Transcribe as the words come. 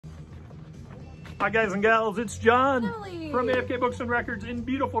Hi guys and gals, it's John Emily from AFK Books and Records in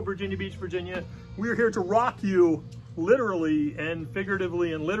beautiful Virginia Beach, Virginia. We're here to rock you, literally and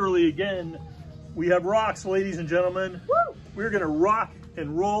figuratively and literally again. We have rocks, ladies and gentlemen. Woo! We're gonna rock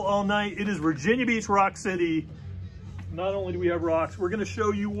and roll all night. It is Virginia Beach, Rock City. Not only do we have rocks, we're gonna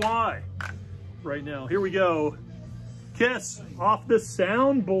show you why right now. Here we go. Kiss off the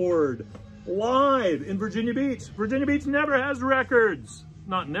soundboard, live in Virginia Beach. Virginia Beach never has records.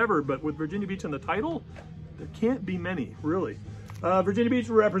 Not never, but with Virginia Beach in the title, there can't be many, really. Virginia Beach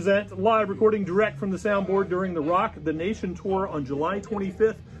will represent live recording direct from the soundboard during the Rock the Nation tour on July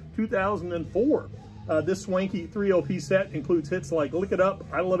 25th, 2004. This swanky 3LP set includes hits like Lick It Up,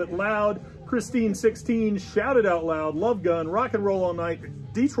 I Love It Loud, Christine 16, Shout It Out Loud, Love Gun, Rock and Roll All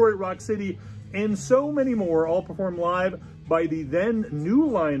Night, Detroit Rock City, and so many more, all performed live by the then new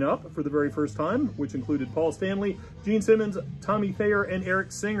lineup for the very first time, which included Paul Stanley, Gene Simmons, Tommy Thayer, and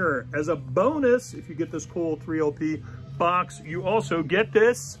Eric Singer. As a bonus, if you get this cool 3LP box, you also get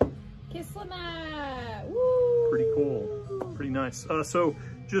this. Kislemat! Woo! Pretty cool, pretty nice. So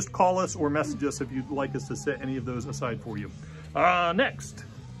just call us or message us if you'd like us to set any of those aside for you. Next.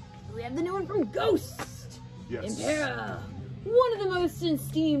 We have the new one from Ghost. Yes. Impera. One of the most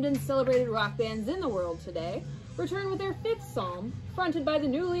esteemed and celebrated rock bands in the world today, return with their fifth psalm, fronted by the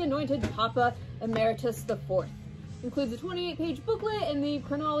newly anointed Papa Emeritus IV. Includes a 28-page booklet and the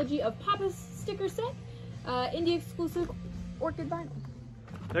chronology of Papa's sticker set, indie exclusive orchid vinyl.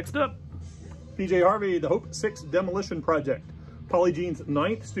 Next up, PJ Harvey, the Hope 6 Demolition Project. Polly Jean's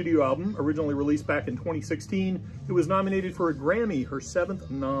 9th studio album, originally released back in 2016. It was nominated for a Grammy, her 7th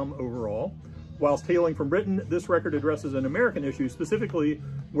nom overall. Whilst hailing from Britain, this record addresses an American issue, specifically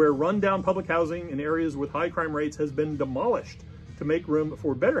where rundown public housing in areas with high crime rates has been demolished to make room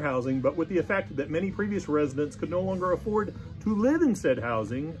for better housing, but with the effect that many previous residents could no longer afford to live in said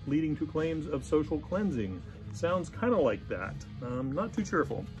housing, leading to claims of social cleansing. Sounds kind of like that. Not too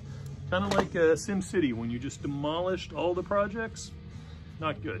cheerful. Kind of like SimCity, when you just demolished all the projects.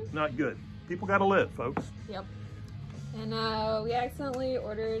 Not good, not good. People gotta live, folks. Yep. And we accidentally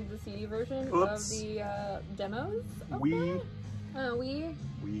ordered the CD version of the demos. We. So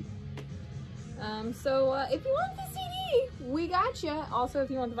if you want the CD, we got you. Also,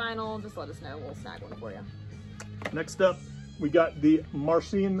 if you want the vinyl, just let us know. We'll snag one for you. Next up, we got the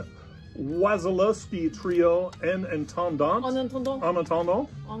Marcin Wazalowski Trio En Entendant. En Entendant.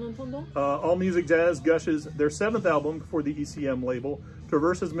 All Music Jazz gushes their 7th album for the ECM label,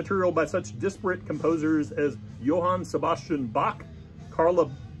 traverses material by such disparate composers as Johann Sebastian Bach, Carla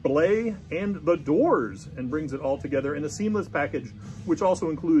Bley, and The Doors, and brings it all together in a seamless package, which also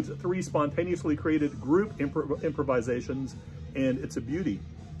includes 3 spontaneously created group improvisations, and it's a beauty.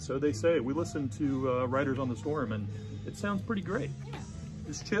 So they say. We listened to Riders on the Storm, and it sounds pretty great. Yeah.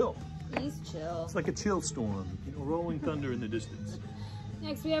 It's chill. He's chill. It's like a chill storm, you know, rolling thunder in the distance.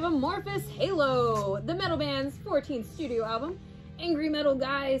 Next, we have Amorphous Halo, the metal band's 14th studio album. Angry Metal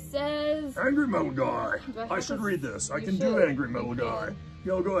Guy says... Angry Metal Guy. I should read this. I can do Angry Metal Guy.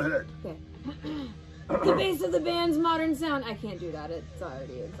 Yo, go ahead. Okay. The base of the band's modern sound... I can't do that. It's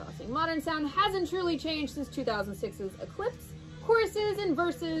already exhausting. Modern sound hasn't truly changed since 2006's Eclipse. Choruses and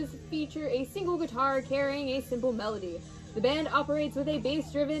verses feature a single guitar carrying a simple melody. The band operates with a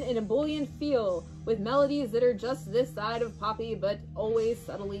bass-driven and ebullient feel, with melodies that are just this side of poppy, but always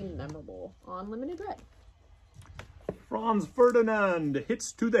subtly memorable. On Limited Red. Franz Ferdinand,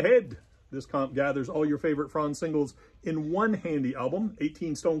 Hits to the Head. This comp gathers all your favorite Franz singles in one handy album.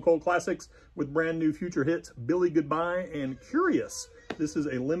 18 Stone Cold classics with brand new future hits, Billy Goodbye and Curious. This is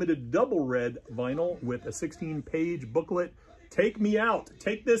a limited double red vinyl with a 16-page booklet. Take me out.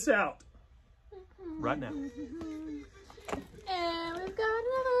 Take this out. Right now. And we've got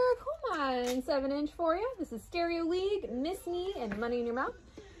another Coal Mine 7-inch for you. This is Stereo League, Miss Me, and Money in Your Mouth.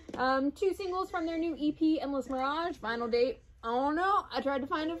 2 singles from their new EP, Endless Mirage. Final date, I don't know. I tried to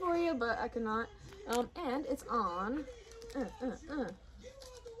find it for you, but I could not. And it's on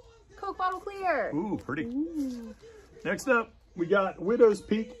Coke Bottle Clear. Ooh, pretty. Ooh. Next up, we got Widow's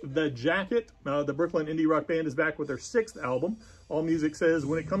Peak, The Jacket. The Brooklyn indie rock band is back with their 6th album. All Music says,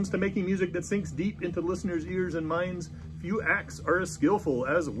 when it comes to making music that sinks deep into listeners' ears and minds, few acts are as skillful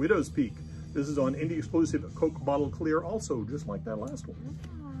as Widow's Peak. This is on indie exclusive Coke Bottle Clear, also just like that last one.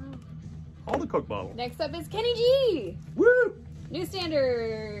 All the Coke Bottle. Next up is Kenny G. Woo! New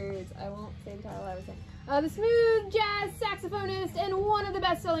Standards. I won't say the title I was saying. The smooth jazz saxophonist and one of the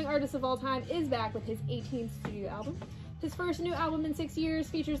best-selling artists of all time is back with his 18th studio album. His first new album in 6 years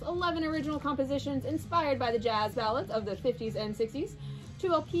features 11 original compositions inspired by the jazz ballads of the 50s and 60s.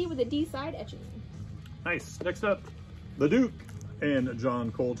 2 LP with a D-side etching. Nice. Next up, The Duke. and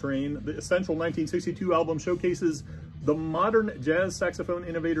John Coltrane. The Essential 1962 album showcases the modern jazz saxophone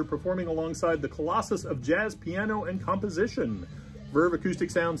innovator performing alongside the colossus of jazz piano and composition. Verve Acoustic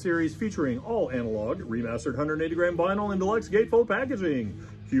Sound Series featuring all analog, remastered 180-gram vinyl and deluxe gatefold packaging.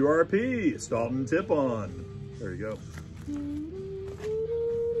 QRP, stop and tip on. There you go.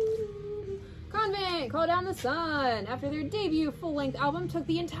 Convent, Call Down the Sun, after their debut full-length album took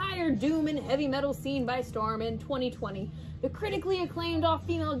the entire doom and heavy metal scene by storm in 2020. The critically acclaimed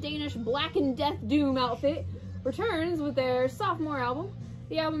all-female Danish Black and Death Doom outfit returns with their sophomore album.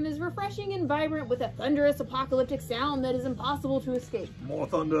 The album is refreshing and vibrant with a thunderous apocalyptic sound that is impossible to escape. More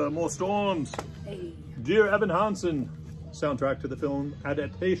thunder, more storms. Hey. Dear Evan Hansen, soundtrack to the film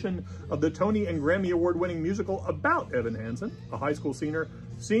adaptation of the Tony and Grammy Award-winning musical about Evan Hansen, a high school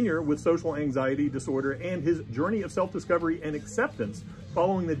senior with social anxiety disorder and his journey of self-discovery and acceptance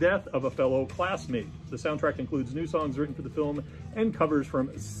following the death of a fellow classmate. The soundtrack includes new songs written for the film and covers from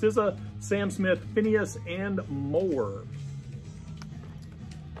SZA, Sam Smith, Phineas, and more.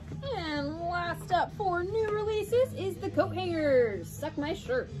 And last up for new releases is the Coat Hangers, Suck My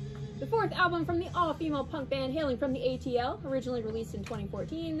Shirt. The fourth album from the all-female punk band hailing from the ATL, originally released in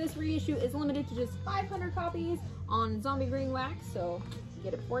 2014. This reissue is limited to just 500 copies on zombie green wax, so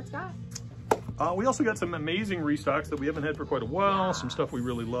get it before it's got. We also got some amazing restocks that we haven't had for quite a while, Yeah. some stuff we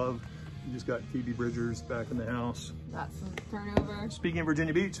really love. We just got Phoebe Bridgers back in the house. Got some turnover. Speaking of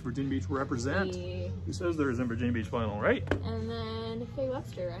Virginia Beach represent. Hey. Who says there isn't Virginia Beach vinyl, right? And then Faye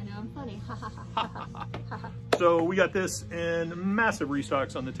Webster, I know I'm funny. So we got this in massive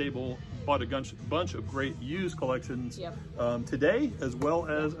restocks on the table. Bought a bunch of great used collections today as well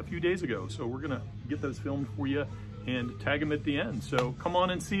as a few days ago. So we're gonna get those filmed for you and tag them at the end. So come on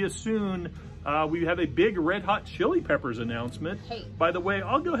and see us soon. We have a big Red Hot Chili Peppers announcement. Hey. By the way,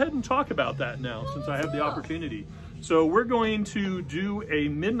 I'll go ahead and talk about that now since I have the opportunity. So we're going to do a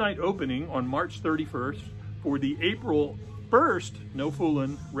midnight opening on March 31st for the April 1st, no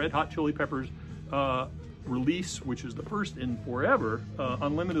foolin', Red Hot Chili Peppers release, which is the first in forever.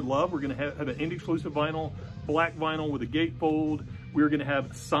 Unlimited Love. We're going to have an indie exclusive vinyl, black vinyl with a gatefold. We're going to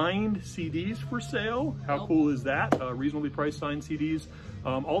have signed CDs for sale. How cool is that? Reasonably priced signed CDs.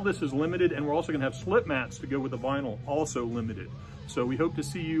 All this is limited, and we're also going to have slip mats to go with the vinyl, also limited. So we hope to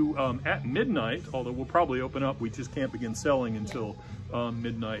see you at midnight, although we'll probably open up. We just can't begin selling until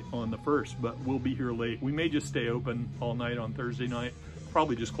midnight on the 1st, but we'll be here late. We may just stay open all night on Thursday night,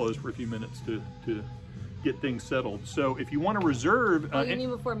 probably just close for a few minutes to get things settled. So if you want to reserve... Oh, you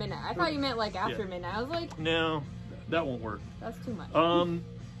mean before midnight? I thought you meant like after midnight. I was like... No, that won't work. That's too much.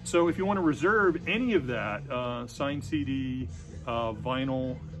 So if you want to reserve any of that, signed CD,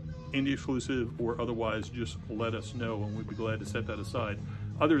 vinyl, indie exclusive, or otherwise, just let us know and we'd be glad to set that aside.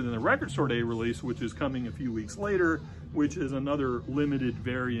 Other than the Record Store Day release, which is coming a few weeks later, which is another limited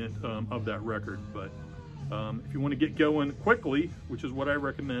variant of that record. But if you want to get going quickly, which is what I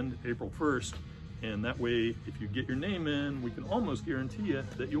recommend, April 1st, and that way, if you get your name in, we can almost guarantee you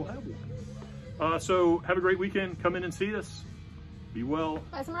that you'll have one. So have a great weekend. Come in and see us. Be well.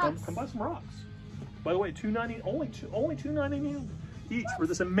 Buy some rocks. Come buy some rocks. By the way, only $2.99 each for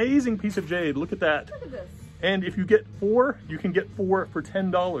this amazing piece of jade. Look at that. Look at this. And if you get 4, you can get 4 for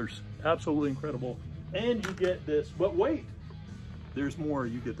 $10. Absolutely incredible. And you get this, but wait, there's more.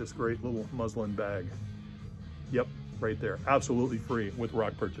 You get this great little muslin bag. Yep, right there. Absolutely free with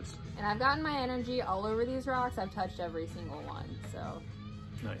rock purchase. And I've gotten my energy all over these rocks. I've touched every single one, so.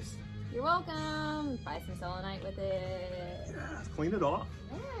 Nice. You're welcome. Buy some selenite with it. Yeah, clean it off.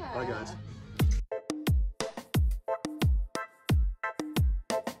 Yeah. Bye, guys.